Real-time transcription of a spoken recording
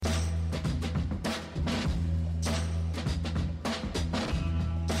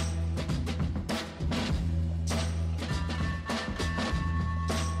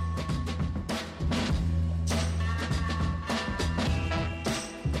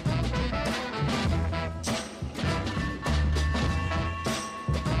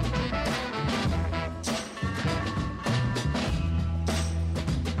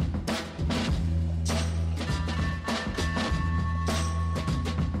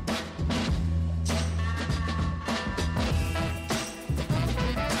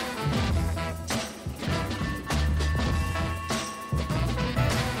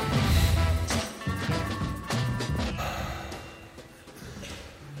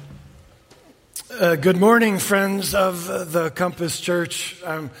Good morning, friends of the Compass Church.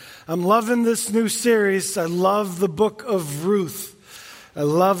 I'm loving this new series. I love the book of Ruth. I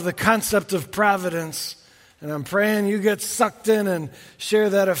love the concept of Providence. And I'm praying you get sucked in and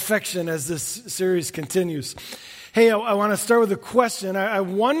share that affection as this series continues. Hey, I want to start with a question. I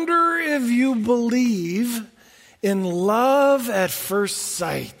wonder if you believe in love at first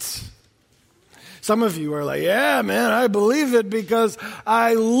sight. Some of you are like, yeah, man, I believe it because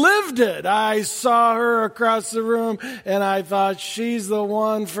I lived it. I saw her across the room and I thought, she's the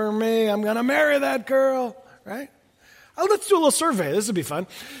one for me. I'm going to marry that girl, right? Oh, let's do a little survey. This will be fun.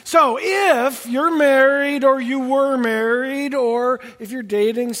 So if you're married or you were married or if you're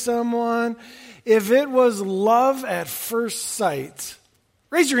dating someone, if it was love at first sight,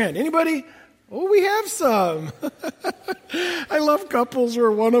 raise your hand. Anybody? Oh, we have some. I love couples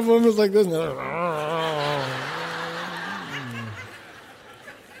where one of them is like this. Well,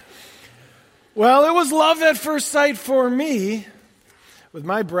 it was love at first sight for me with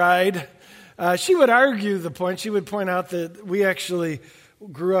my bride. She would argue the point. She would point out that we actually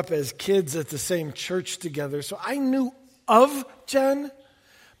grew up as kids at the same church together. So I knew of Jen,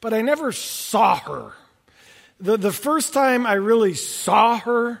 but I never saw her. The first time I really saw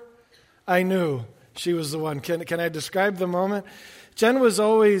her, I knew she was the one. Can I describe the moment? Jen was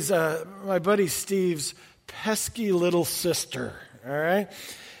always my buddy Steve's pesky little sister, all right?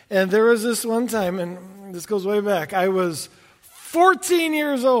 And there was this one time, and this goes way back, I was 14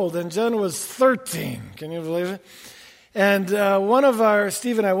 years old, and Jen was 13. Can you believe it? And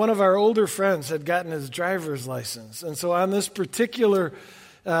Steve and I, one of our older friends had gotten his driver's license. And so on this particular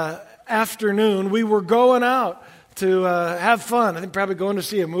afternoon, we were going out to have fun. I think probably going to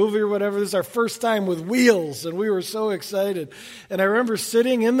see a movie or whatever. This is our first time with wheels, and we were so excited. And I remember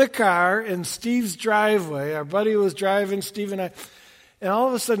sitting in the car in Steve's driveway. Our buddy was driving, Steve and I. And all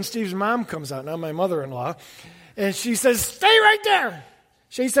of a sudden, Steve's mom comes out, now my mother-in-law, and she says, "Stay right there."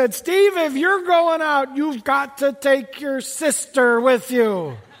 She said, "Steve, if you're going out, you've got to take your sister with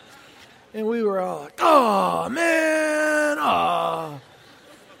you." And we were all like, "Oh, man, oh."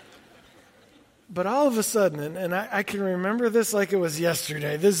 But all of a sudden, and I can remember this like it was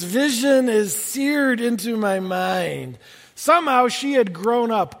yesterday, this vision is seared into my mind. Somehow she had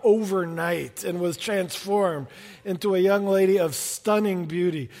grown up overnight and was transformed into a young lady of stunning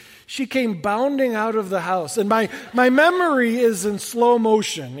beauty. She came bounding out of the house, and my memory is in slow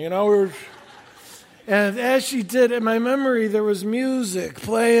motion, you know. And as she did, in my memory, there was music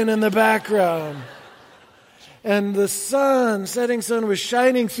playing in the background. And the setting sun was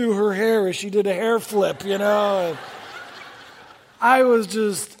shining through her hair as she did a hair flip, you know. And I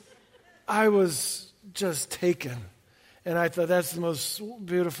was just taken. And I thought, that's the most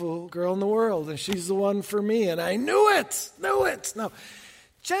beautiful girl in the world, and she's the one for me. And I knew it. No,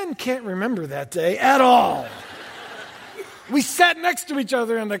 Jen can't remember that day at all. We sat next to each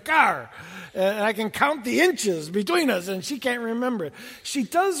other in the car, and I can count the inches between us, and she can't remember it. She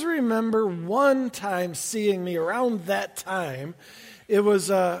does remember one time seeing me around that time. It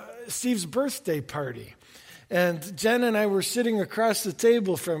was Steve's birthday party. And Jen and I were sitting across the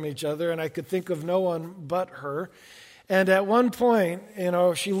table from each other, and I could think of no one but her. And at one point, you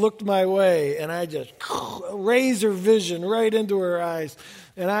know, she looked my way, and I just laser vision right into her eyes,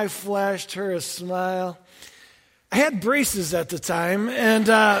 and I flashed her a smile. I had braces at the time,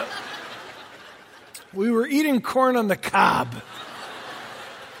 and we were eating corn on the cob.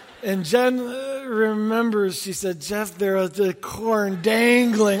 And Jen remembers, she said, "Jeff, there was the corn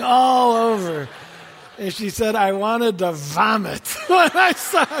dangling all over." And she said, "I wanted to vomit when I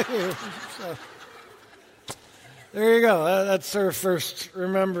saw you." So, there you go. That's her first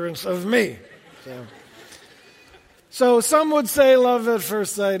remembrance of me. So some would say love at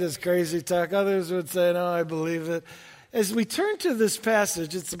first sight is crazy talk. Others would say, no, I believe it. As we turn to this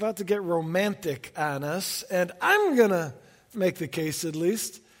passage, it's about to get romantic on us. And I'm going to make the case, at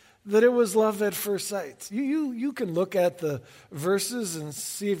least, that it was love at first sight. You can look at the verses and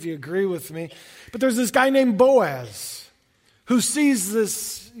see if you agree with me. But there's this guy named Boaz who sees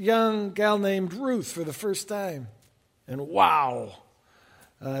this young gal named Ruth for the first time. And wow,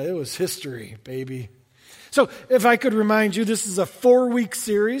 it was history, baby. So if I could remind you, this is a 4-week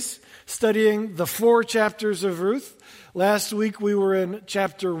series studying the 4 chapters of Ruth. Last week we were in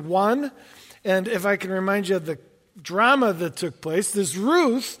chapter 1. And if I can remind you of the drama that took place, this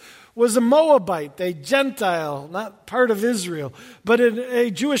Ruth was a Moabite, a Gentile, not part of Israel. But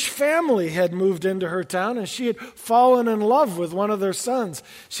a Jewish family had moved into her town, and she had fallen in love with one of their sons.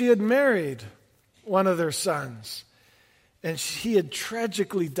 She had married one of their sons. And he had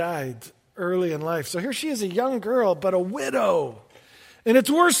tragically died early in life. So here she is, a young girl, but a widow. And it's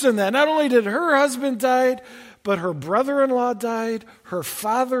worse than that. Not only did her husband die, but her brother-in-law died, her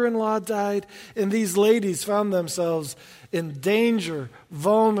father-in-law died, and these ladies found themselves in danger,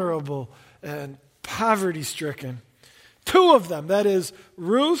 vulnerable, and poverty-stricken. Two of them, that is,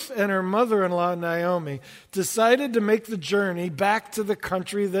 Ruth and her mother-in-law, Naomi, decided to make the journey back to the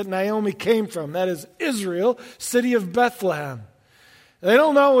country that Naomi came from, that is, Israel, city of Bethlehem. They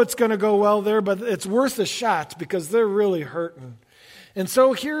don't know it's going to go well there, but it's worth a shot because they're really hurting. And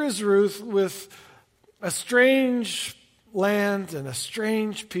so here is Ruth with a strange land and a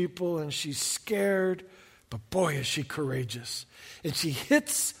strange people, and she's scared, but boy, is she courageous. And she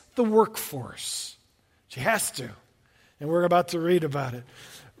hits the workforce. She has to. And we're about to read about it.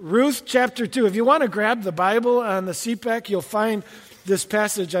 Ruth chapter 2. If you want to grab the Bible on the CPAC, you'll find this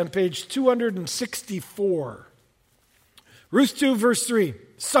passage on page 264. Ruth 2, verse 3.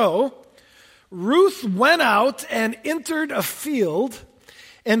 So, Ruth went out and entered a field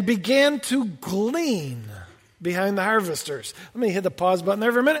and began to glean behind the harvesters. Let me hit the pause button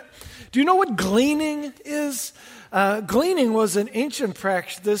there for a minute. Do you know what gleaning is? Gleaning was an ancient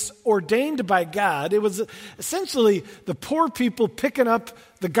practice ordained by God. It was essentially the poor people picking up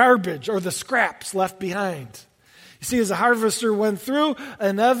the garbage or the scraps left behind. You see, as a harvester went through,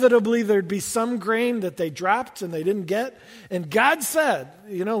 inevitably there'd be some grain that they dropped and they didn't get. And God said,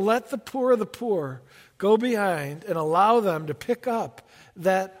 let the poor of the poor go behind and allow them to pick up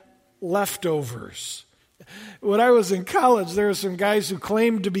that leftovers. When I was in college, there were some guys who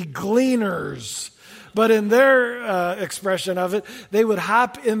claimed to be gleaners. But in their expression of it, they would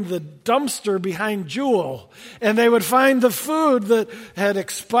hop in the dumpster behind Jewel, and they would find the food that had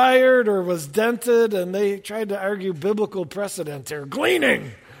expired or was dented, and they tried to argue biblical precedent here. Gleaning!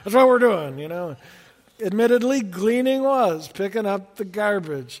 That's what we're doing, Admittedly, gleaning was picking up the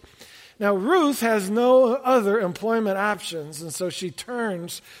garbage. Now, Ruth has no other employment options, and so she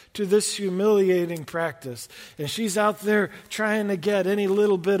turns to this humiliating practice. And she's out there trying to get any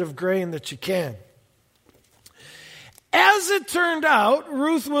little bit of grain that she can. As it turned out,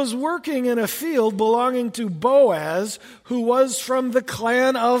 Ruth was working in a field belonging to Boaz, who was from the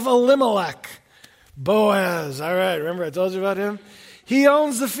clan of Elimelech. Boaz, all right, remember I told you about him? He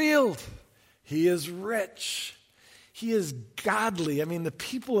owns the field. He is rich. He is godly. The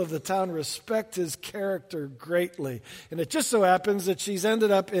people of the town respect his character greatly. And it just so happens that she's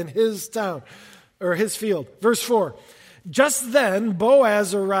ended up in his town, or his field. Verse 4. Just then,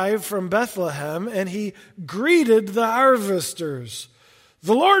 Boaz arrived from Bethlehem, and he greeted the harvesters.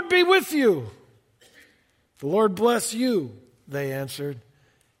 "The Lord be with you." "The Lord bless you," they answered.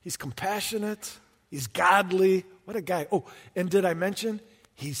 He's compassionate. He's godly. What a guy. Oh, and did I mention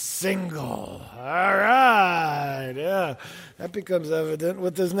he's single? All right. Yeah, that becomes evident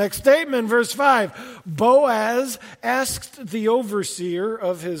with this next statement. Verse 5. Boaz asked the overseer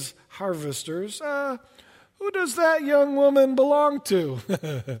of his harvesters, "Who does that young woman belong to?"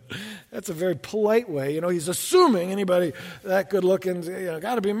 That's a very polite way. He's assuming anybody that good looking,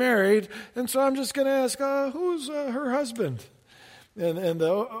 got to be married. And so I'm just going to ask, who's her husband? And the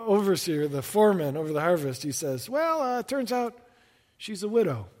overseer, the foreman over the harvest, he says, "Well, it turns out she's a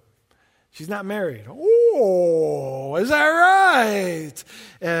widow. She's not married." "Oh, is that right?"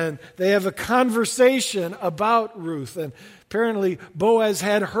 And they have a conversation about Ruth. And apparently Boaz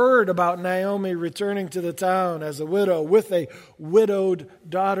had heard about Naomi returning to the town as a widow with a widowed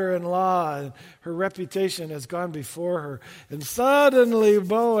daughter-in-law. And her reputation has gone before her. And suddenly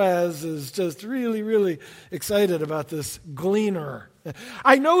Boaz is just really, really excited about this gleaner.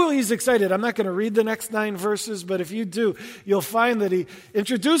 I know he's excited. I'm not going to read the next 9 verses, but if you do, you'll find that he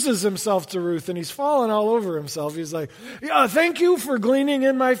introduces himself to Ruth, and he's fallen all over himself. He's like, "Yeah, thank you for gleaning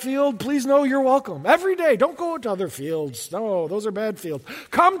in my field. Please know you're welcome. Every day, don't go to other fields. No, those are bad fields.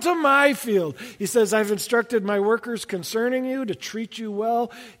 Come to my field." He says, "I've instructed my workers concerning you to treat you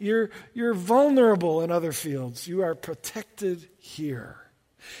well. You're vulnerable in other fields. You are protected here."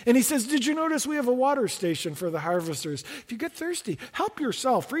 And he says, "Did you notice we have a water station for the harvesters? If you get thirsty, help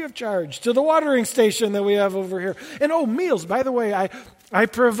yourself free of charge to the watering station that we have over here. And meals, by the way, I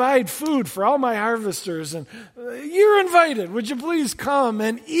provide food for all my harvesters, and you're invited. Would you please come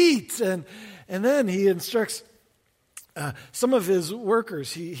and eat?" And then he instructs some of his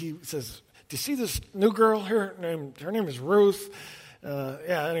workers. He says, "Do you see this new girl here? Her name is Ruth."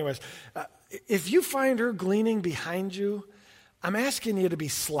 If you find her gleaning behind you, I'm asking you to be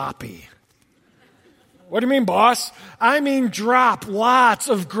sloppy. "What do you mean, boss?" "I mean drop lots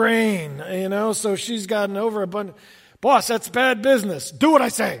of grain, so she's got an overabundance." "Boss, that's bad business." "Do what I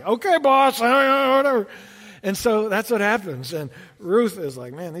say." "Okay, boss," whatever. And so that's what happens. And Ruth is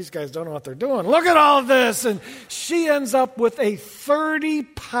like, man, these guys don't know what they're doing. Look at all this. And she ends up with a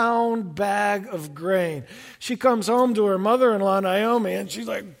 30-pound bag of grain. She comes home to her mother-in-law, Naomi, and she's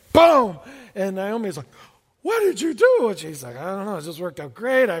like, boom. And Naomi's like, what did you do? And she's like, I don't know. It just worked out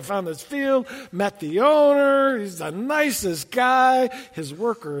great. I found this field, met the owner. He's the nicest guy. His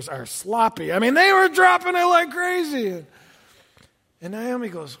workers are sloppy. I mean, they were dropping it like crazy. And Naomi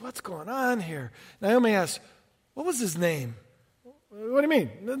goes, what's going on here? Naomi asks, what was his name? What do you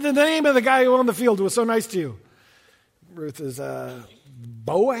mean? The name of the guy who owned the field who was so nice to you. Ruth is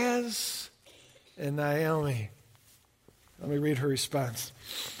Boaz. And Naomi, let me read her response.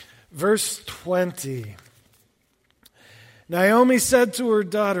 Verse 20. Naomi said to her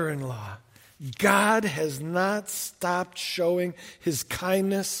daughter-in-law, God has not stopped showing his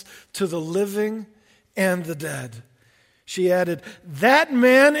kindness to the living and the dead. She added, that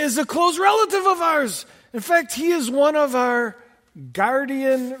man is a close relative of ours. In fact, he is one of our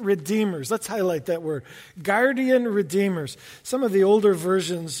guardian redeemers. Let's highlight that word, guardian redeemers. Some of the older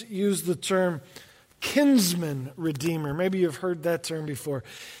versions use the term kinsman redeemer. Maybe you've heard that term before.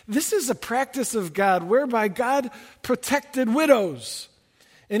 This is a practice of God whereby God protected widows.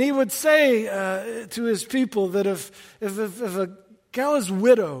 And he would say to his people that if a gal is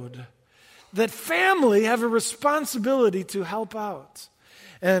widowed, that family have a responsibility to help out.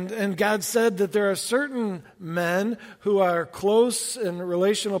 And God said that there are certain men who are close in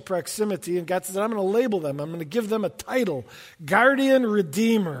relational proximity, and God said, I'm going to label them. I'm going to give them a title, guardian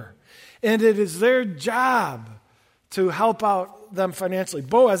redeemer. And it is their job to help out them financially.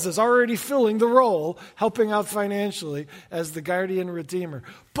 Boaz is already filling the role, helping out financially as the guardian redeemer.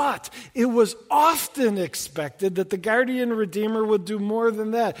 But it was often expected that the guardian redeemer would do more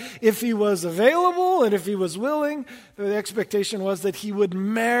than that. If he was available and if he was willing, the expectation was that he would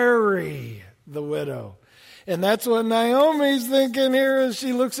marry the widow. And that's what Naomi's thinking here as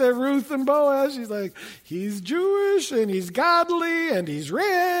she looks at Ruth and Boaz. She's like, he's Jewish and he's godly and he's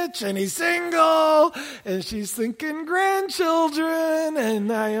rich and he's single. And she's thinking grandchildren. And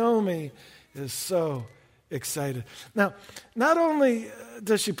Naomi is so excited. Now, not only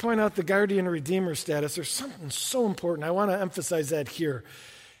does she point out the guardian redeemer status, there's something so important. I want to emphasize that here.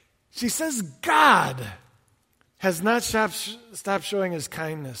 She says God has not stopped showing his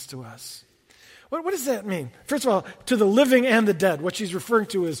kindness to us. What does that mean? First of all, to the living and the dead. What she's referring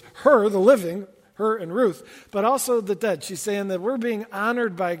to is her, the living, her and Ruth, but also the dead. She's saying that we're being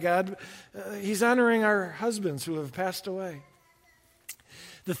honored by God. He's honoring our husbands who have passed away.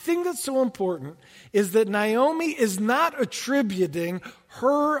 The thing that's so important is that Naomi is not attributing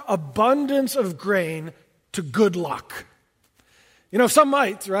her abundance of grain to good luck. You know, some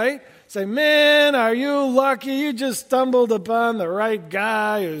might, right? Say, man, are you lucky? You just stumbled upon the right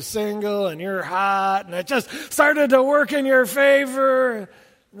guy who's single and you're hot and it just started to work in your favor.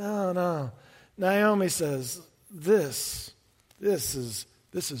 No. Naomi says, this is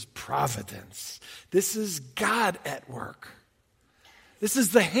providence. This is God at work. This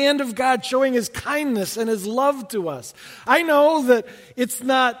is the hand of God showing his kindness and his love to us. I know that it's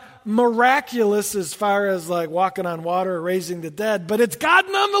not miraculous as far as like walking on water or raising the dead, but it's God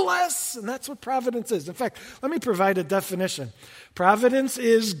nonetheless, and that's what providence is. In fact, let me provide a definition. Providence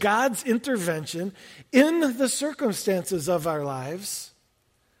is God's intervention in the circumstances of our lives,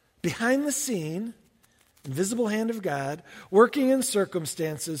 behind the scene, invisible hand of God, working in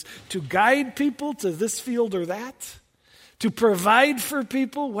circumstances to guide people to this field or that, to provide for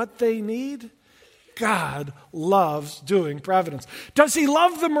people what they need. God loves doing providence. Does he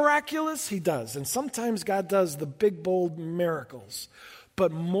love the miraculous? He does. And sometimes God does the big, bold miracles.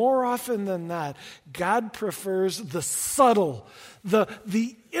 But more often than not, God prefers the subtle,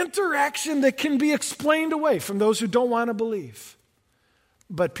 the interaction that can be explained away from those who don't want to believe.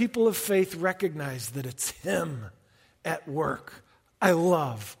 But people of faith recognize that it's him at work. I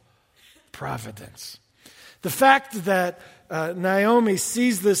love providence. The fact that Naomi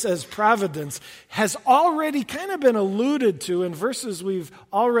sees this as providence has already kind of been alluded to in verses we've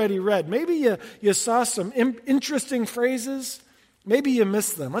already read. Maybe you saw some interesting phrases. Maybe you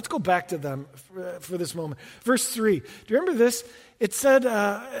missed them. Let's go back to them for this moment. Verse 3. Do you remember this? It said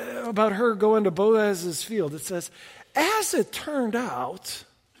about her going to Boaz's field. It says, as it turned out,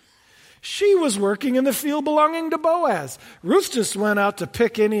 she was working in the field belonging to Boaz. Ruth just went out to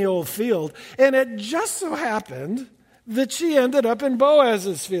pick any old field, and it just so happened that she ended up in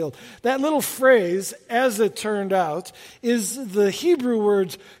Boaz's field. That little phrase, as it turned out, is the Hebrew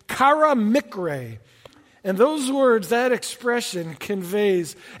words kara mikre. And those words, that expression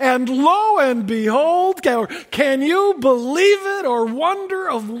conveys, and lo and behold, can you believe it, or wonder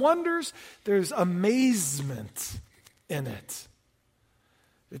of wonders? There's amazement in it.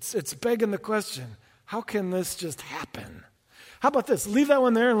 It's begging the question, how can this just happen? How about this? Leave that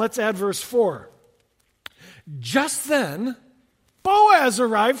one there and let's add verse 4. Just then, Boaz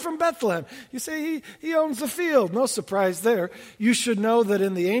arrived from Bethlehem. You say he owns the field. No surprise there. You should know that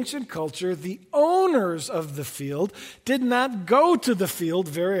in the ancient culture, the owners of the field did not go to the field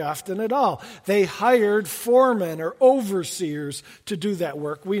very often at all. They hired foremen or overseers to do that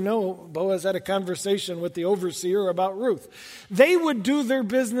work. We know Boaz had a conversation with the overseer about Ruth. They would do their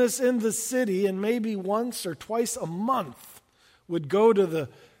business in the city, and maybe once or twice a month would go to the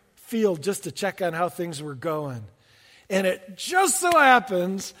field just to check on how things were going. And it just so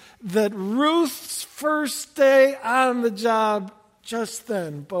happens that Ruth's first day on the job, just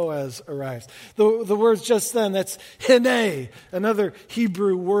then Boaz arrives. The word just then, that's hene, another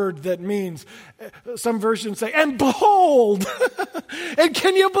Hebrew word that means, some versions say, and behold. And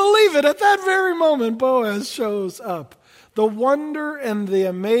can you believe it? At that very moment, Boaz shows up. The wonder and the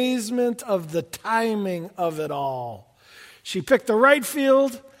amazement of the timing of it all. She picked the right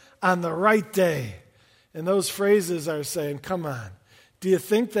field on the right day. And those phrases are saying, come on, do you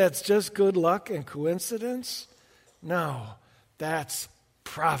think that's just good luck and coincidence? No, that's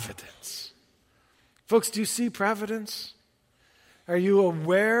providence. Folks, do you see providence? Are you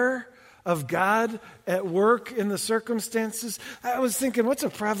aware of God at work in the circumstances? I was thinking, what's a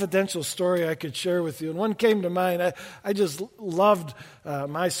providential story I could share with you? And one came to mind. I just loved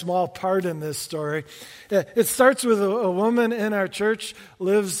my small part in this story. It starts with a woman in our church,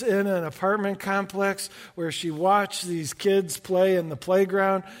 lives in an apartment complex where she watched these kids play in the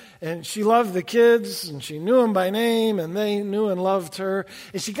playground. And she loved the kids, and she knew them by name, and they knew and loved her.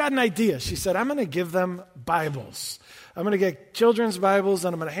 And she got an idea. She said, I'm going to give them Bibles. I'm going to get children's Bibles,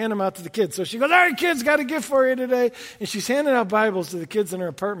 and I'm going to hand them out to the kids. So she goes, all right, kids, got a gift for you today. And she's handing out Bibles to the kids in her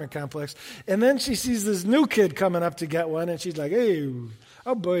apartment complex. And then she sees this new kid coming up to get one, and she's like, hey,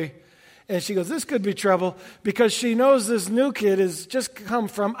 oh boy. And she goes, this could be trouble, because she knows this new kid has just come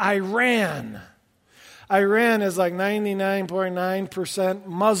from Iran. Iran is like 99.9%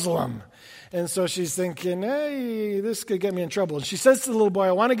 Muslim. And so she's thinking, hey, this could get me in trouble. And she says to the little boy,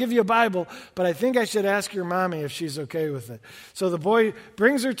 I want to give you a Bible, but I think I should ask your mommy if she's okay with it. So the boy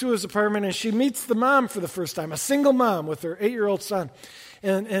brings her to his apartment, and she meets the mom for the first time, a single mom with her 8-year-old son.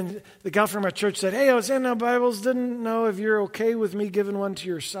 And the gal from our church said, hey, I was handing out Bibles, didn't know if you're okay with me giving one to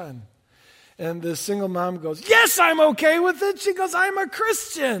your son. And the single mom goes, yes, I'm okay with it. She goes, I'm a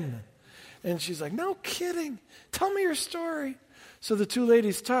Christian. And she's like, no kidding. Tell me your story. So the two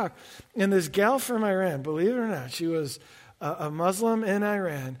ladies talk. And this gal from Iran, believe it or not, she was a Muslim in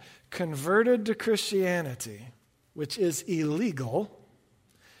Iran, converted to Christianity, which is illegal.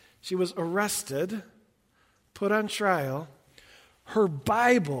 She was arrested, put on trial. Her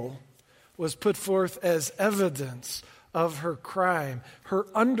Bible was put forth as evidence of her crime. Her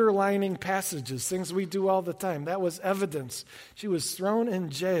underlining passages, things we do all the time, that was evidence. She was thrown in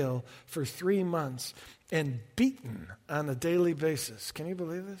jail for 3 months and beaten on a daily basis. Can you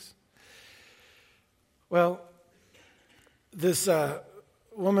believe this? Well, this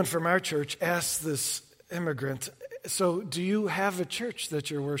woman from our church asked this immigrant, so do you have a church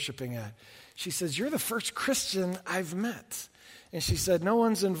that you're worshiping at? She says, you're the first Christian I've met. And she said, no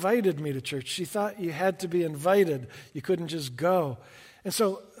one's invited me to church. She thought you had to be invited. You couldn't just go. And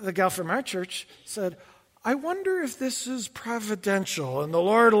so the gal from our church said, I wonder if this is providential and the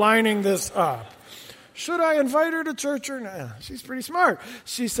Lord lining this up. Should I invite her to church or not? She's pretty smart.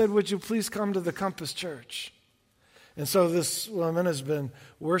 She said, would you please come to the Compass Church? And so this woman has been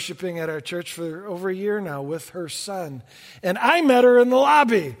worshiping at our church for over a year now with her son. And I met her in the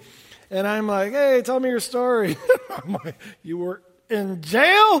lobby. And I'm like, hey, tell me your story. I'm like, you were in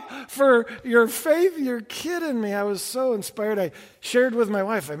jail for your faith? You're kidding me. I was so inspired. I shared with my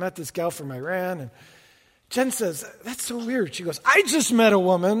wife. I met this gal from Iran. And Jen says, that's so weird. She goes, I just met a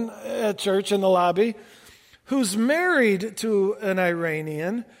woman at church in the lobby who's married to an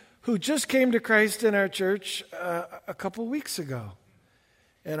Iranian who just came to Christ in our church a couple weeks ago.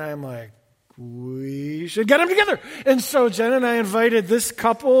 And I'm like, we should get them together. And so Jen and I invited this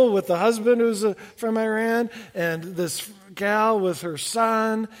couple with the husband who's from Iran and this gal with her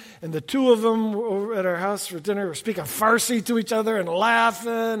son, and the two of them were at our house for dinner, were speaking Farsi to each other and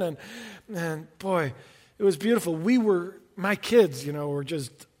laughing. And boy, it was beautiful. My kids, were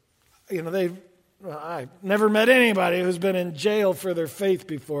just, I've never met anybody who's been in jail for their faith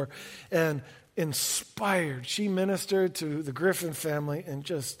before, and inspired. She ministered to the Griffin family in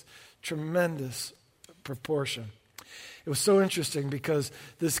just tremendous, proportion. It was so interesting because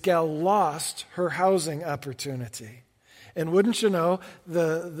this gal lost her housing opportunity. And wouldn't you know,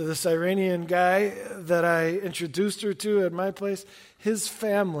 this Iranian guy that I introduced her to at my place, his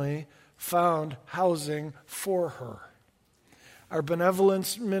family found housing for her. Our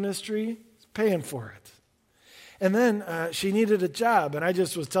benevolence ministry is paying for it. And then she needed a job, and I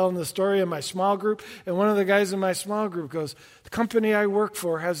just was telling the story in my small group, and one of the guys in my small group goes, the company I work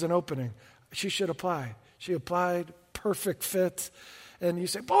for has an opening. She should apply. She applied, perfect fit. And you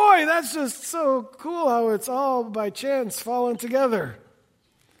say, boy, that's just so cool how it's all by chance falling together.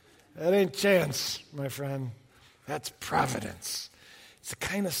 That ain't chance, my friend. That's providence. It's the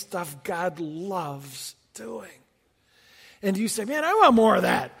kind of stuff God loves doing. And you say, man, I want more of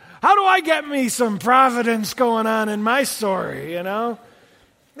that. How do I get me some providence going on in my story, you know?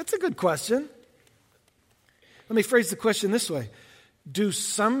 That's a good question. Let me phrase the question this way. Do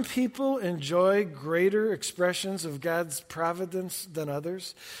some people enjoy greater expressions of God's providence than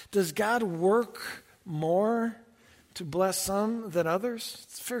others? Does God work more to bless some than others?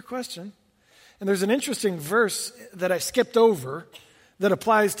 It's a fair question. And there's an interesting verse that I skipped over that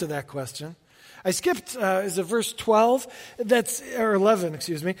applies to that question. I skipped, is it verse 12? Or 11,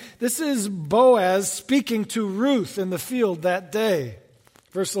 excuse me. This is Boaz speaking to Ruth in the field that day.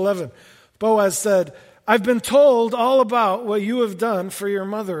 Verse 11. Boaz said, I've been told all about what you have done for your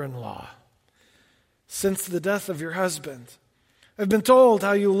mother-in-law since the death of your husband. I've been told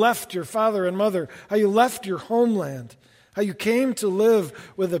how you left your father and mother, how you left your homeland, how you came to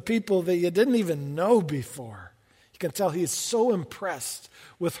live with a people that you didn't even know before. You can tell he is so impressed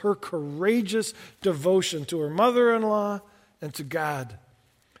with her courageous devotion to her mother-in-law and to God.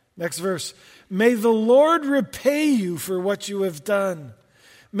 Next verse. May the Lord repay you for what you have done.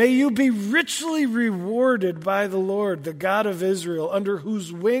 May you be richly rewarded by the Lord, the God of Israel, under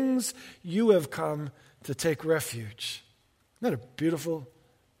whose wings you have come to take refuge. Isn't that a beautiful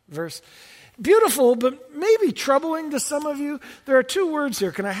verse? Beautiful, but maybe troubling to some of you. There are two words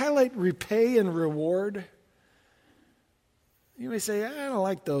here. Can I highlight repay and reward? You may say, I don't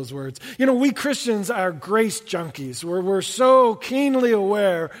like those words. You know, we Christians are grace junkies. We're so keenly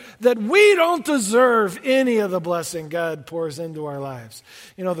aware that we don't deserve any of the blessing God pours into our lives.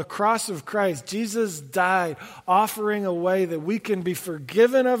 You know, the cross of Christ, Jesus died, offering a way that we can be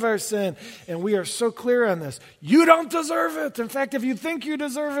forgiven of our sin. And we are so clear on this. You don't deserve it. In fact, if you think you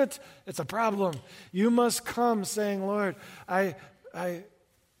deserve it, it's a problem. You must come saying, Lord, I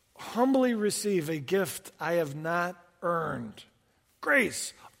humbly receive a gift I have not earned.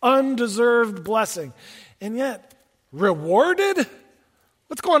 Grace, undeserved blessing. And yet, rewarded?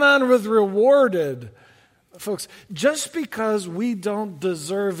 What's going on with rewarded? Folks, just because we don't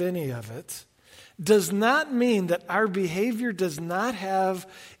deserve any of it does not mean that our behavior does not have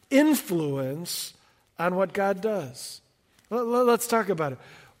influence on what God does. Let's talk about it.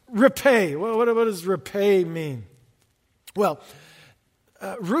 Repay. What does repay mean? Well,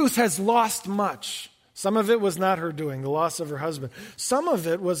 Ruth has lost much. Some of it was not her doing, the loss of her husband. Some of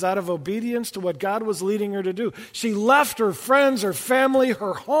it was out of obedience to what God was leading her to do. She left her friends, her family,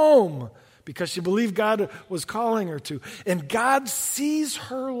 her home because she believed God was calling her to. And God sees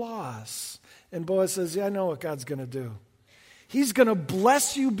her loss. And Boaz says, yeah, I know what God's going to do. He's going to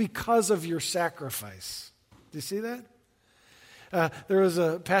bless you because of your sacrifice. Do you see that? There was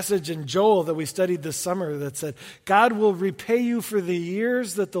a passage in Joel that we studied this summer that said, God will repay you for the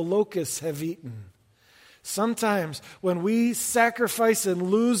years that the locusts have eaten. Sometimes when we sacrifice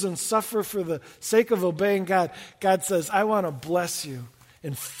and lose and suffer for the sake of obeying God, God says, I want to bless you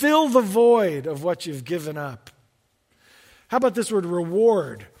and fill the void of what you've given up. How about this word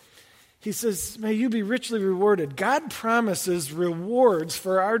reward? He says, may you be richly rewarded. God promises rewards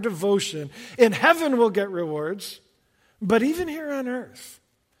for our devotion. In heaven we'll get rewards, but even here on earth,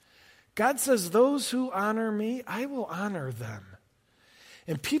 God says, those who honor me, I will honor them.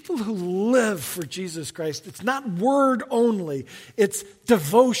 And people who live for Jesus Christ, it's not word only, it's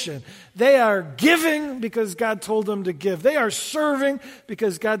devotion. They are giving because God told them to give. They are serving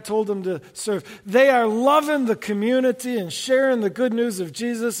because God told them to serve. They are loving the community and sharing the good news of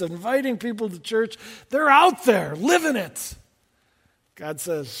Jesus, inviting people to church. They're out there living it. God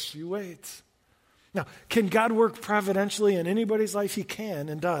says, you wait. Now, can God work providentially in anybody's life? He can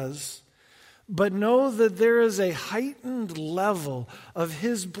and does. But know that there is a heightened level of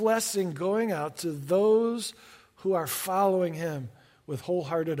his blessing going out to those who are following him with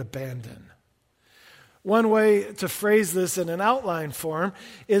wholehearted abandon. One way to phrase this in an outline form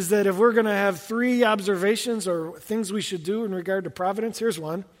is that if we're going to have 3 observations or things we should do in regard to providence, here's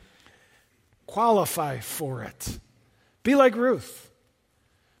one. Qualify for it. Be like Ruth.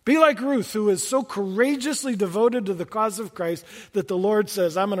 Be like Ruth, who is so courageously devoted to the cause of Christ that the Lord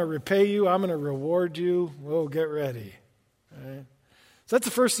says, I'm going to repay you, I'm going to reward you. Whoa, get ready. All right? So that's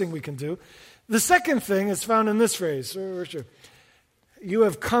the first thing we can do. The second thing is found in this phrase. You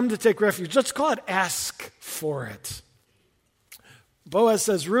have come to take refuge. Let's call it ask for it. Boaz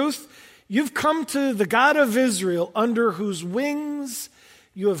says, Ruth, you've come to the God of Israel, under whose wings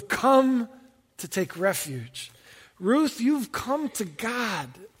you have come to take refuge. Ruth, you've come to God,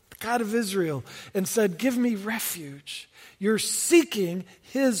 the God of Israel, and said, give me refuge. You're seeking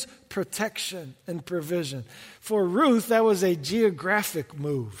his protection and provision. For Ruth, that was a geographic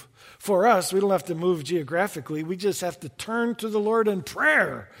move. For us, we don't have to move geographically. We just have to turn to the Lord in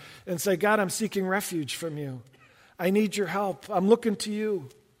prayer and say, God, I'm seeking refuge from you. I need your help. I'm looking to you.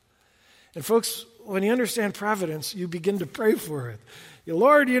 And folks, when you understand providence, you begin to pray for it.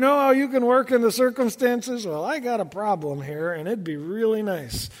 Lord, you know how you can work in the circumstances? Well, I got a problem here, and it'd be really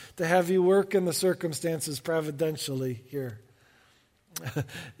nice to have you work in the circumstances providentially here.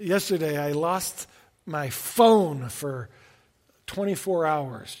 Yesterday, I lost my phone for 24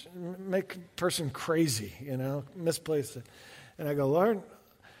 hours. Make a person crazy, misplaced it. And I go, Lord,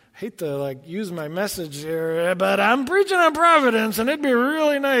 I hate to use my message here, but I'm preaching on providence, and it'd be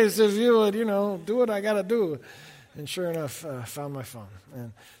really nice if you would, do what I got to do. And sure enough, found my phone.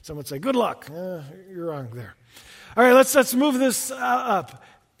 And someone would say, good luck. You're wrong there. All right, let's move this up.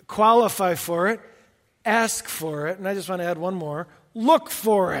 Qualify for it. Ask for it. And I just want to add one more. Look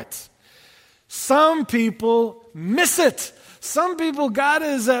for it. Some people miss it. Some people, God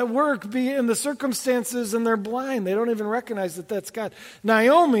is at work in the circumstances, and they're blind. They don't even recognize that that's God.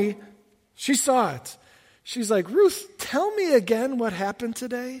 Naomi, she saw it. She's like, Ruth, tell me again what happened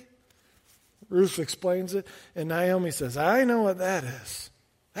today. Ruth explains it, and Naomi says, I know what that is.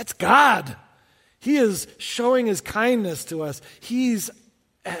 That's God. He is showing his kindness to us. He's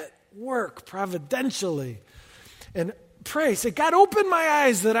at work providentially. And pray, say, God, open my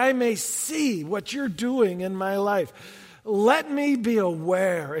eyes that I may see what you're doing in my life. Let me be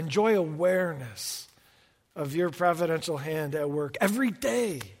aware, enjoy awareness of your providential hand at work every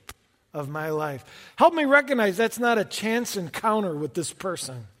day of my life. Help me recognize that's not a chance encounter with this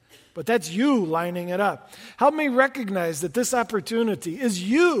person, but that's you lining it up. Help me recognize that this opportunity is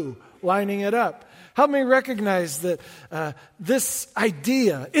you lining it up. Help me recognize that this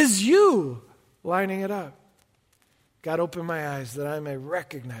idea is you lining it up. God, open my eyes that I may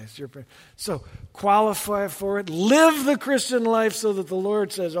recognize your prayer. So qualify for it. Live the Christian life so that the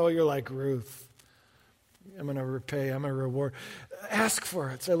Lord says, oh, you're like Ruth. I'm going to repay. I'm going to reward. Ask for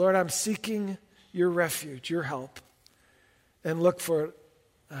it. Say, Lord, I'm seeking your refuge, your help. And look for it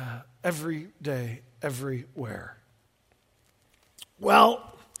every day, everywhere.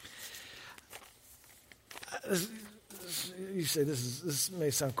 Well, you say this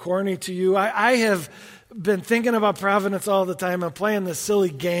may sound corny to you. I have been thinking about providence all the time. I'm playing this silly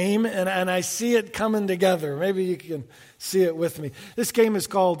game, and I see it coming together. Maybe you can see it with me. This game is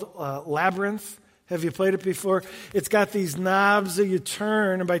called Labyrinth. Have you played it before? It's got these knobs that you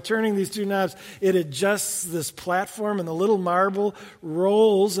turn, and by turning these two knobs, it adjusts this platform, and the little marble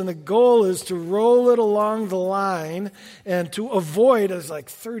rolls, and the goal is to roll it along the line and to avoid, there's like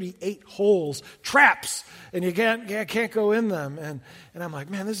 38 holes, traps, and you can't go in them. And I'm like,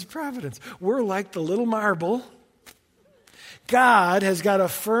 man, this is providence. We're like the little marble. God has got a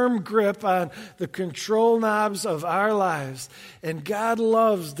firm grip on the control knobs of our lives, and God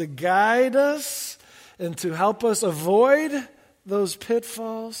loves to guide us and to help us avoid those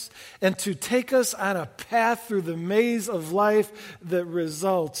pitfalls and to take us on a path through the maze of life that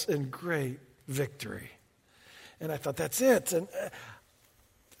results in great victory. And I thought, that's it. And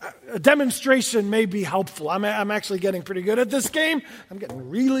a demonstration may be helpful. I'm actually getting pretty good at this game. I'm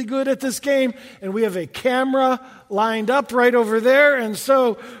getting really good at this game. And we have a camera lined up right over there. And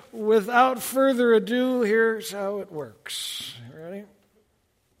so without further ado, here's how it works. You ready?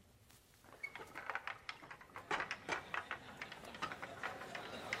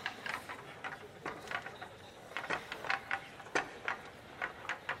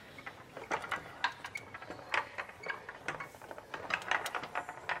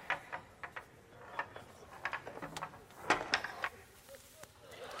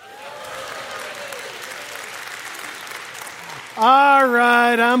 All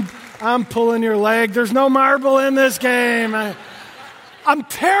right, I'm pulling your leg. There's no marble in this game. I'm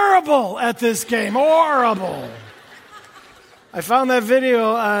terrible at this game. Horrible. I found that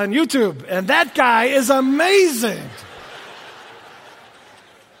video on YouTube, and that guy is amazing.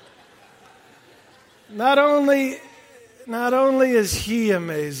 Not only is he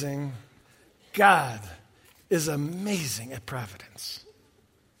amazing, God is amazing at providence.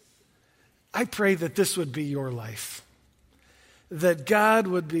 I pray that this would be your life, that God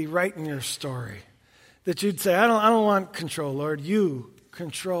would be writing your story, that you'd say, I don't want control, Lord. You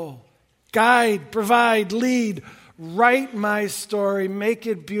control. Guide, provide, lead. Write my story. Make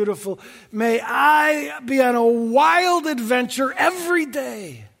it beautiful. May I be on a wild adventure every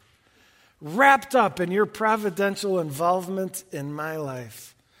day, wrapped up in your providential involvement in my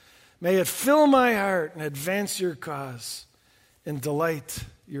life. May it fill my heart and advance your cause and delight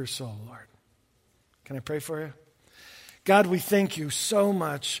your soul, Lord. Can I pray for you? God, we thank you so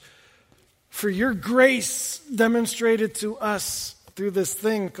much for your grace demonstrated to us through this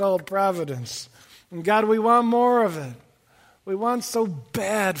thing called Providence. And God, we want more of it. We want so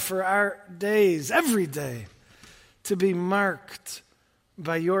bad for our days, every day, to be marked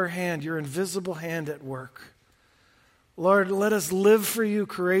by your hand, your invisible hand at work. Lord, let us live for you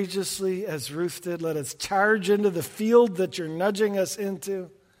courageously as Ruth did. Let us charge into the field that you're nudging us into.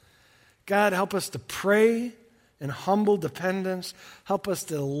 God, help us to pray in humble dependence. Help us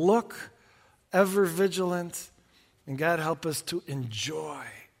to look ever vigilant. And God, help us to enjoy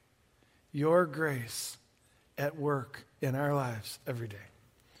your grace at work in our lives every day.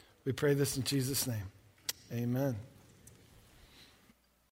 We pray this in Jesus' name. Amen.